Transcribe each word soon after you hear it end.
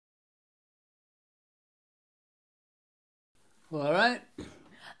Well, all right.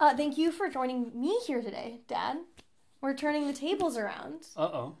 Thank you for joining me here today, Dad. We're turning the tables around.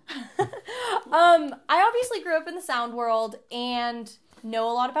 Uh-oh. I obviously grew up in the sound world and know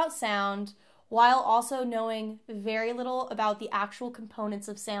a lot about sound, while also knowing very little about the actual components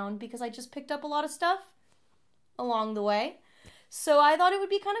of sound because I just picked up a lot of stuff along the way. So I thought it would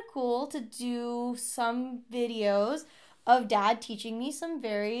be kind of cool to do some videos of Dad teaching me some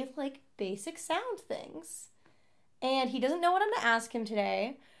very, basic sound things. And he doesn't know what I'm going to ask him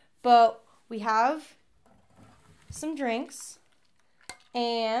today, but we have some drinks,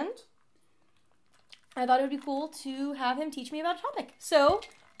 and I thought it would be cool to have him teach me about a topic. So,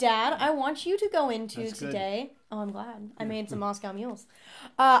 Dad, I want you to go into That's today. Good. Oh, I'm glad. I made some Moscow mules.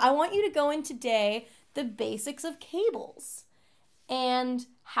 I want you to go in today the basics of cables and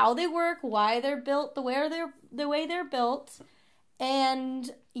how they work, why they're built, the way they're built.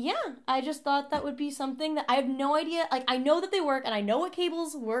 And yeah, I just thought that would be something that I have no idea. I know that they work and I know what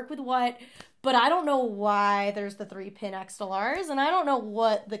cables work with what, but I don't know why there's the 3-pin XLRs and I don't know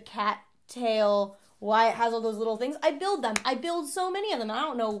what the cat tail, why it has all those little things. I build them. I build so many of them and I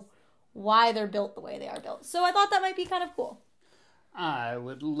don't know why they're built the way they are built. So I thought that might be kind of cool. I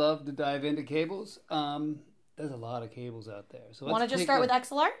would love to dive into cables. There's a lot of cables out there. So want to just start with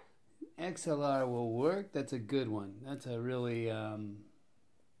XLR? XLR will work. That's a good one. That's a really,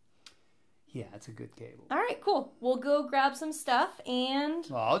 it's a good cable. All right, cool. We'll go grab some stuff and...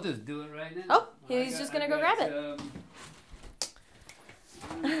 Well, I'll just do it right now. Oh, he's just going to go grab it.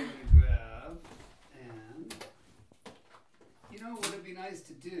 I'm going to grab, and you know what would be nice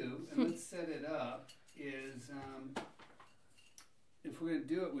to do, and let's set it up, is if we're going to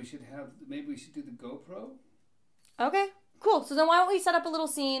do it, maybe we should do the GoPro. Okay. Cool. So then why don't we set up a little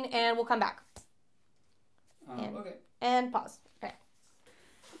scene and we'll come back. Okay. And pause.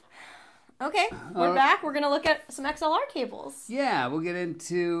 Okay. We're back. We're going to look at some XLR cables. Yeah, we'll get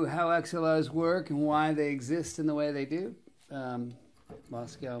into how XLRs work and why they exist in the way they do.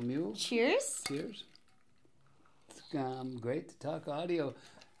 Moscow Mule. Cheers. Cheers. It's great to talk audio.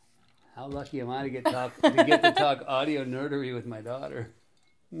 How lucky am I to get to talk audio nerdery with my daughter.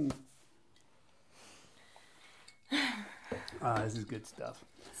 This is good stuff.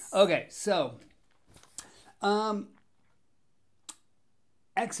 Okay, so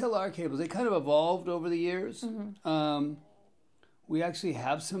XLR cables, they kind of evolved over the years. Mm-hmm. We actually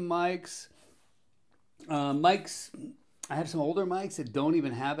have some mics. I have some older mics that don't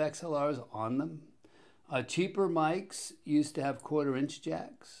even have XLRs on them. Cheaper mics used to have 1/4-inch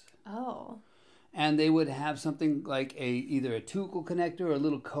jacks. Oh. And they would have something like either a Tuchel connector or a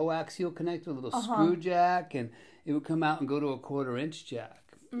little coaxial connector, a little screw jack, and it would come out and go to a 1/4-inch jack.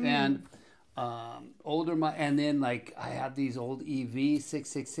 And and then I have these old EV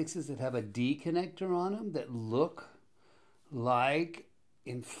 666s that have a D connector on them that look like,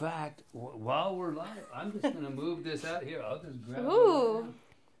 in fact, while we're live, I'm just going to move this out here. I'll just grab it.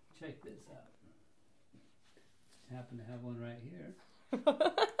 Check this out. Just happen to have one right here.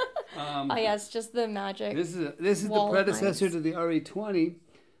 It's just the magic. This is the predecessor to the RE20.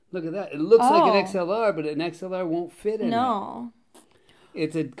 Look at that. It looks like an XLR, but an XLR won't fit in it. No.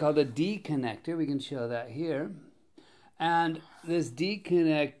 It's called a D connector. We can show that here. And this D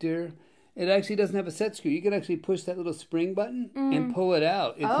connector, it actually doesn't have a set screw. You can actually push that little spring button and pull it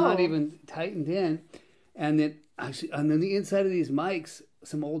out. It's not even tightened in. And then on the inside of these mics,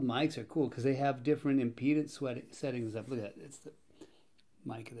 some old mics are cool because they have different impedance settings up. Look at that. It's the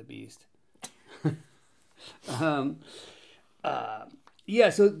mic of the beast.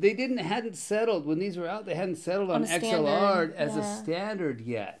 So they hadn't settled when these were out. They hadn't settled on XLR as a standard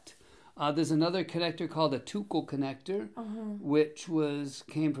yet. There's another connector called a Tuchel connector, which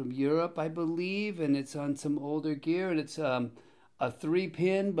came from Europe, I believe, and it's on some older gear, and it's a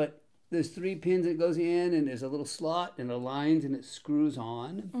 3-pin, but there's 3 pins that goes in, and there's a little slot, and it aligns, and it screws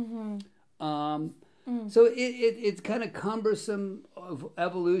on. So it's kind of cumbersome of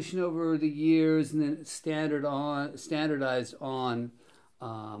evolution over the years, and then it's standardized on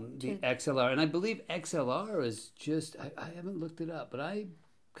the XLR. And I believe XLR is just, I haven't looked it up, but I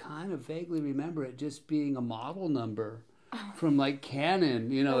kind of vaguely remember it just being a model number from Canon.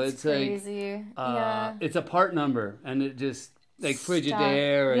 That's it's crazy. It's a part number, and it just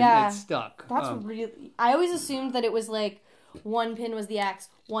Frigidaire, and it's stuck. That's really. I always assumed that it was 1 pin was the X,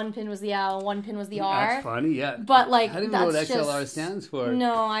 1 pin was the L, 1 pin was the R. That's funny, yeah. But I don't even know what XLR stands for.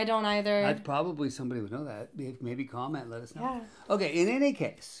 No, I don't either. That's probably somebody would know that. Maybe comment, let us know. Yeah. Okay, in any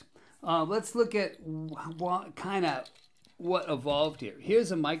case, let's look at what evolved here.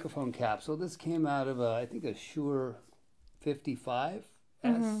 Here's a microphone capsule. This came out of I think a Shure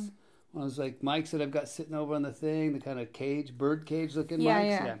 55S, one of those like mics that I've got sitting over on the thing, the kind of bird cage looking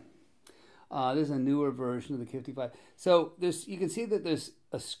mics. Yeah. There's a newer version of the 55. So you can see that there's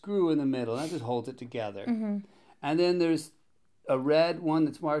a screw in the middle, and that just holds it together. Mm-hmm. And then there's a red one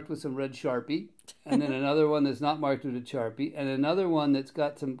that's marked with some red Sharpie, and then another one that's not marked with a Sharpie, and another one that's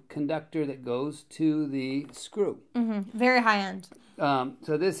got some conductor that goes to the screw. Mm-hmm. Very high end.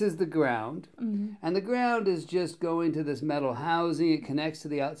 So this is the ground, and the ground is just going to this metal housing. It connects to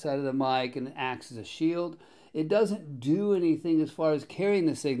the outside of the mic and it acts as a shield. It doesn't do anything as far as carrying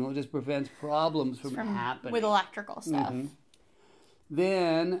the signal. It just prevents problems from happening. With electrical stuff. Mm-hmm.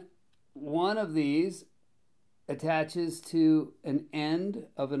 Then one of these attaches to an end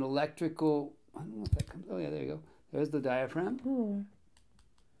of an electrical... I don't know if that comes... Oh, yeah, there you go. There's the diaphragm. Ooh.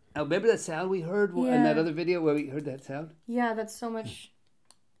 Now, remember that sound we heard in that other video where we heard that sound? Yeah, that's so much...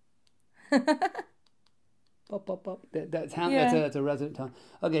 Pop, pop, pop. That sound, that's a resonant tone.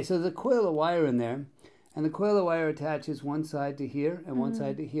 Okay, so there's a coil of wire in there, and the coil of wire attaches one side to here and one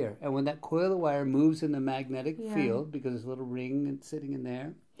side to here. And when that coil of wire moves in the magnetic field, because there's a little ring sitting in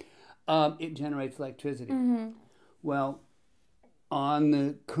there, it generates electricity. Mm-hmm. Well, on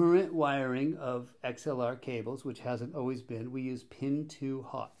the current wiring of XLR cables, which hasn't always been, we use pin 2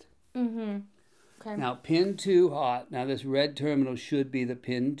 hot. Mm-hmm. Okay. Now, pin 2 hot, now this red terminal should be the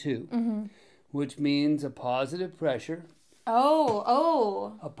pin 2, which means a positive pressure.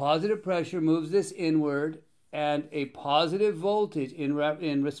 Oh. A positive pressure moves this inward, and a positive voltage in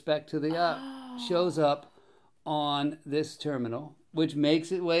respect to the up shows up on this terminal, which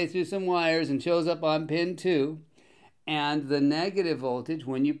makes its way through some wires and shows up on pin 2. And the negative voltage,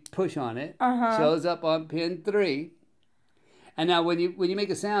 when you push on it, shows up on pin 3. And now when you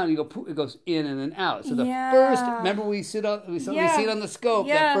make a sound, it goes in and then out. So the first, remember we see it on the scope,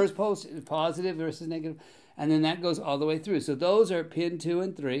 that first pulse is positive versus negative, and then that goes all the way through. So those are pin 2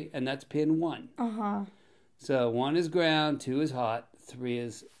 and 3, and that's pin 1. So 1 is ground, 2 is hot, 3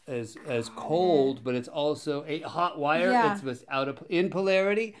 is cold, but it's also a hot wire. It's in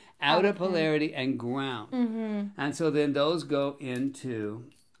polarity, out of polarity, and ground. Mm-hmm. And so then those go into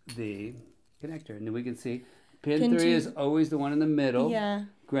the connector. And then we can see pin 3 is always the one in the middle. Yeah.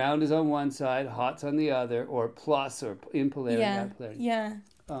 Ground is on one side, hot's on the other, or plus, or in polarity, out of polarity. Yeah.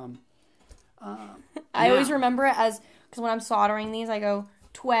 I always remember it as, because when I'm soldering these, I go,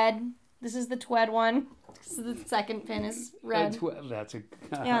 Twed. This is the Twed one. So the second pin is red. I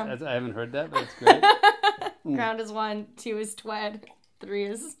haven't heard that, but it's great. Ground is 1, 2 is Twed, 3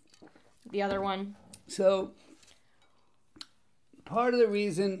 is the other one. So part of the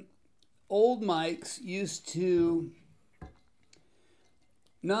reason old mics used to,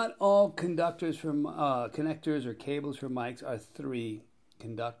 not all conductors from connectors or cables for mics are 3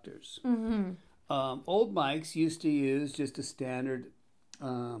 conductors. Mm-hmm. Old mics used to use just a standard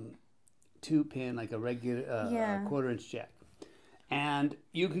 2-pin, like a regular quarter-inch jack. And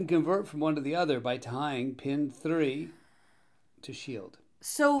you can convert from one to the other by tying pin 3 to shield.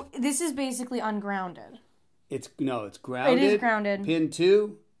 So this is basically ungrounded. It's grounded. It is grounded. Pin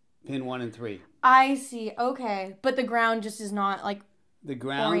 2, pin 1 and 3. I see. Okay. But the ground just is not like the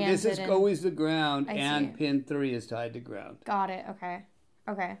ground. This is always the ground, and pin 3 is tied to ground. Got it.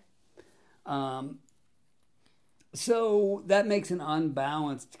 Okay. So that makes an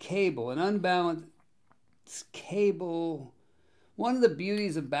unbalanced cable. An unbalanced cable, one of the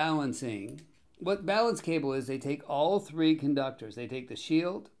beauties of balancing, what balanced cable is, they take all 3 conductors. They take the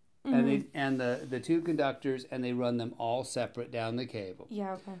shield and the 2 conductors, and they run them all separate down the cable.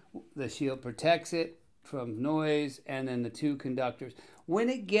 Yeah, okay. The shield protects it from noise, and then the 2 conductors. When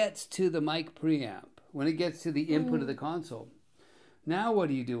it gets to the mic preamp, when it gets to the input of the console, now what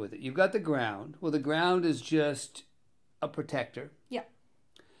do you do with it? You've got the ground. Well, the ground is just a protector. Yeah.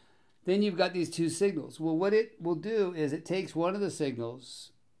 Then you've got these 2 signals. Well, what it will do is it takes one of the signals.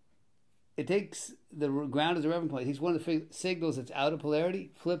 It takes the ground as a reference point. It takes one of the signals that's out of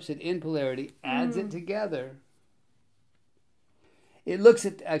polarity, flips it in polarity, adds it together. It looks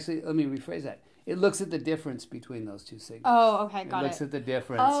at, actually, let me rephrase that. It looks at the difference between those 2 signals. Oh, okay, got it. It looks at the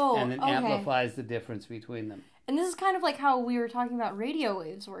difference and then amplifies the difference between them. And this is kind of like how we were talking about radio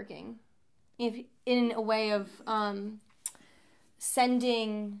waves working, in a way of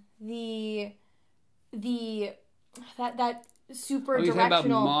sending that super directional. You're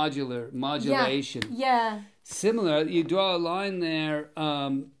talking about modulation. Yeah. Similar. You draw a line there.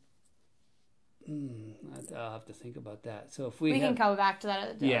 I'll have to think about that. So if we can come back to that at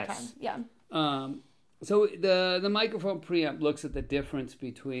a different time. Yeah. So the microphone preamp looks at the difference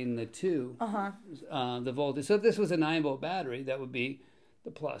between the 2, the voltage. So if this was a 9-volt battery, that would be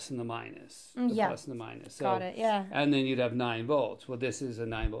the plus and the minus. Yeah. Plus and the minus. So, got it, yeah. And then you'd have 9 volts. Well, this is a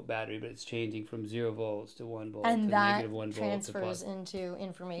 9-volt battery, but it's changing from 0 volts to 1 volt and to that negative 1 volt to transfers plus. into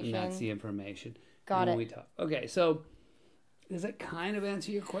information. And that's the information. Got it. We talk. Okay, so does that kind of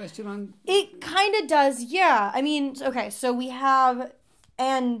answer your question on... It kind of does, yeah. I mean, okay, so we have...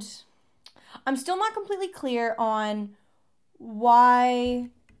 And I'm still not completely clear on why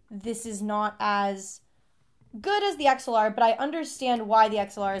this is not as good as the XLR, but I understand why the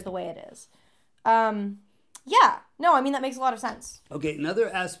XLR is the way it is. Yeah. No, I mean, that makes a lot of sense. Okay,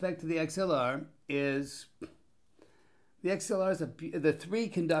 another aspect of the XLR is... The XLR is the 3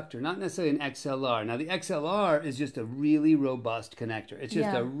 conductor, not necessarily an XLR. Now, the XLR is just a really robust connector. It's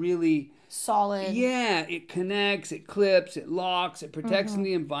just a really... solid. Yeah, it connects, it clips, it locks, it protects in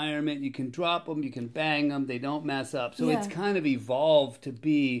the environment. You can drop them, you can bang them, they don't mess up. So it's kind of evolved to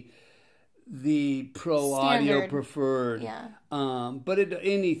be the pro audio preferred. Yeah. But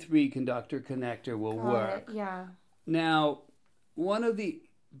any 3 conductor connector will work. Yeah. Now, one of the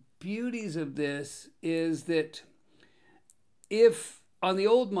beauties of this is that if on the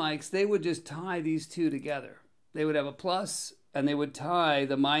old mics, they would just tie these 2 together. They would have a plus and they would tie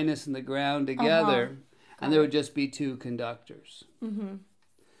the minus and the ground together, and there would just be 2 conductors.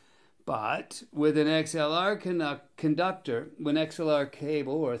 But with an XLR conductor, an XLR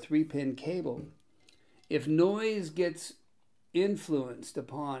cable or a 3-pin cable, if noise gets influenced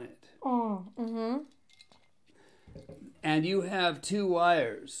upon it, and you have 2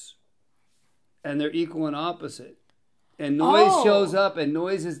 wires, and they're equal and opposite, and noise shows up, and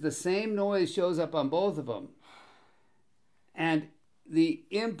noise is the same noise shows up on both of them. And the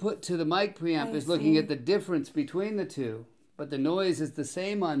input to the mic preamp is looking at the difference between the 2, but the noise is the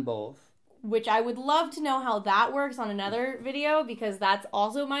same on both. Which I would love to know how that works on another video, because that's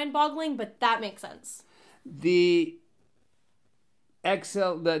also mind-boggling, but that makes sense. The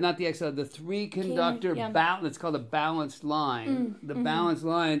the 3 conductor it's called a balanced line. The balanced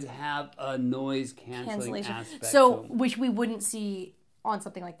lines have a noise canceling aspect. So, which we wouldn't see on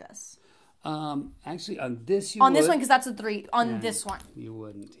something like this. Actually, on this on this one, because that's a 3. On this one, you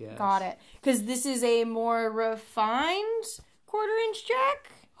wouldn't. Yeah. Got it. Because this is a more refined 1/4-inch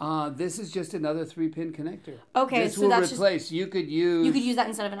jack. This is just another 3-pin connector. Okay, this so will that's replace. Just, you could use that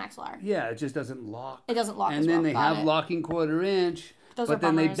instead of an XLR. Yeah, it just doesn't lock. It doesn't lock. And as then well. they have locking 1/4-inch, but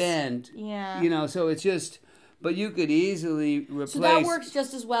then they bend. Yeah. So it's just. But you could easily replace. So that works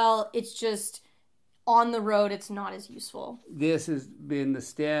just as well. It's just on the road, it's not as useful. This has been the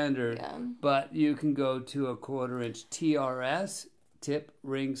standard, but you can go to a 1/4-inch TRS, tip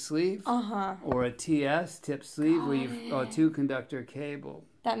ring sleeve, or a TS, tip sleeve, where you've a 2 conductor cable.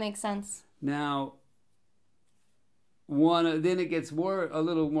 That makes sense. Now, then it gets a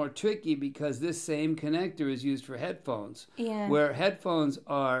little more tricky, because this same connector is used for headphones, where headphones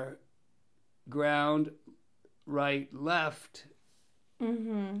are ground, right, left,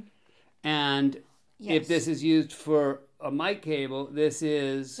 and if this is used for a mic cable, this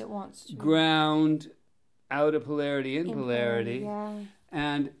is ground, out of polarity, in polarity.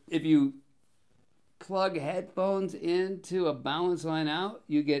 And if you plug headphones into a balance line out,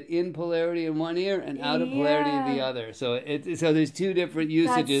 you get in polarity in one ear and out of polarity in the other. So so there's 2 different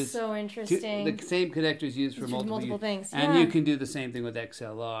usages. That's so interesting. The same connector is used for multiple things. And you can do the same thing with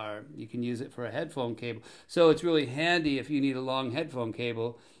XLR. You can use it for a headphone cable. So it's really handy if you need a long headphone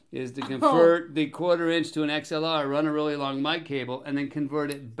cable, is to convert the 1/4-inch to an XLR, run a really long mic cable, and then convert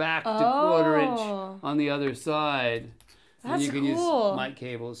it back to 1/4-inch on the other side. That's and you can cool. use mic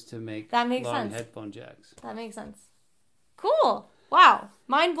cables to make that makes long sense. headphone jacks. That makes sense. Cool. Wow.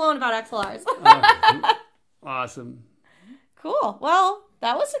 Mind blown about XLRs. Awesome. Cool. Well,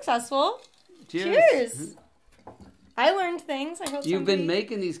 that was successful. Cheers. I learned things. I hope you've been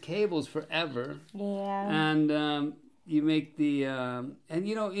making these cables forever. Yeah. And you make the and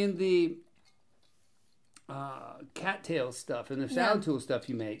in the cattail stuff and the sound tool stuff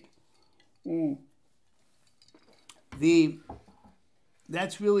you make.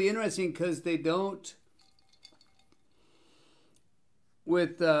 That's really interesting, because they don't,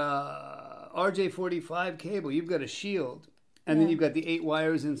 with RJ45 cable, you've got a shield, and then you've got the 8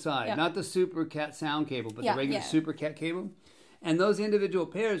 wires inside, not the Super Cat sound cable, but the regular Super Cat cable. And those individual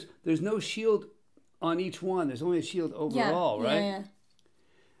pairs, there's no shield on each one. There's only a shield overall, right? Yeah.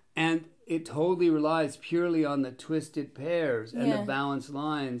 And it totally relies purely on the twisted pairs and the balanced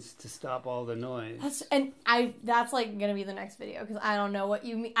lines to stop all the noise. That's like gonna be the next video, because I don't know what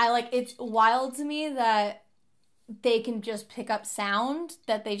you mean. It's wild to me that they can just pick up sound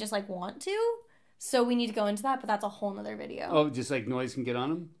that they just want to. So we need to go into that, but that's a whole nother video. Oh, just like noise can get on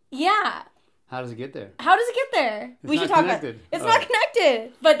them? Yeah. How does it get there? How does it get there? We should talk connected. about it. It's not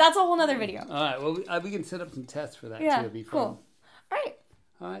connected, but that's a whole nother video. All right. Well, we can set up some tests for that too. It'd be fun. Cool. All right.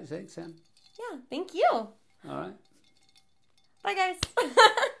 All right. Thanks, Sam. Yeah. Thank you. All right. Bye,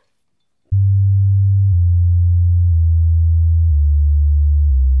 guys.